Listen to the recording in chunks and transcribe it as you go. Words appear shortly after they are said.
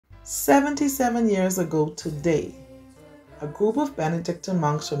77 years ago today, a group of Benedictine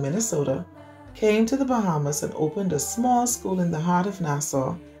monks from Minnesota came to the Bahamas and opened a small school in the heart of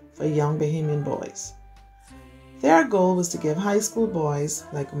Nassau for young Bahamian boys. Their goal was to give high school boys,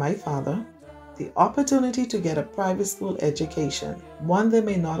 like my father, the opportunity to get a private school education, one they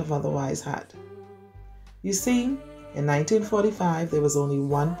may not have otherwise had. You see, in 1945, there was only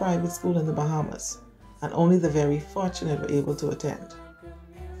one private school in the Bahamas, and only the very fortunate were able to attend.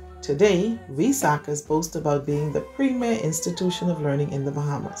 Today, we SACers boast about being the premier institution of learning in the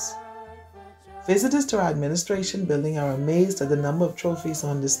Bahamas. Visitors to our administration building are amazed at the number of trophies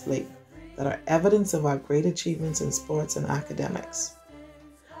on display that are evidence of our great achievements in sports and academics.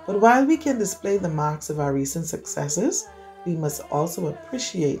 But while we can display the marks of our recent successes, we must also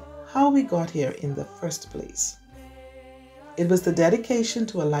appreciate how we got here in the first place. It was the dedication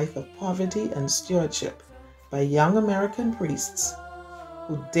to a life of poverty and stewardship by young American priests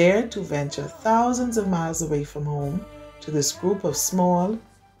who dared to venture thousands of miles away from home to this group of small,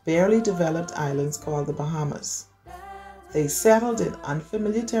 barely developed islands called the Bahamas. They settled in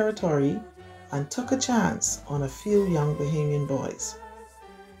unfamiliar territory and took a chance on a few young Bahamian boys.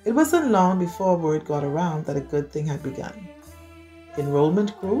 It wasn't long before word got around that a good thing had begun.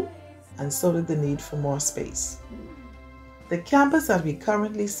 Enrollment grew, and so did the need for more space. The campus that we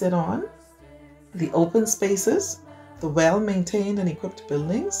currently sit on, the open spaces, the well-maintained and equipped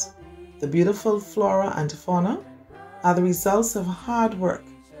buildings, the beautiful flora and fauna are the results of hard work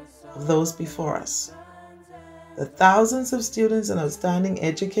of those before us. The thousands of students and outstanding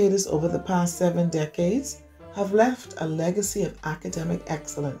educators over the past 7 decades have left a legacy of academic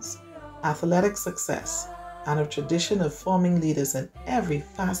excellence, athletic success, and a tradition of forming leaders in every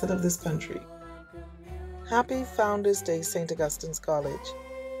facet of this country. Happy Founders Day, St. Augustine's College.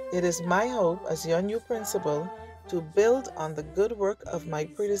 It is my hope as your new principal to build on the good work of my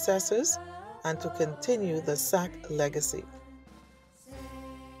predecessors and to continue the SAC legacy.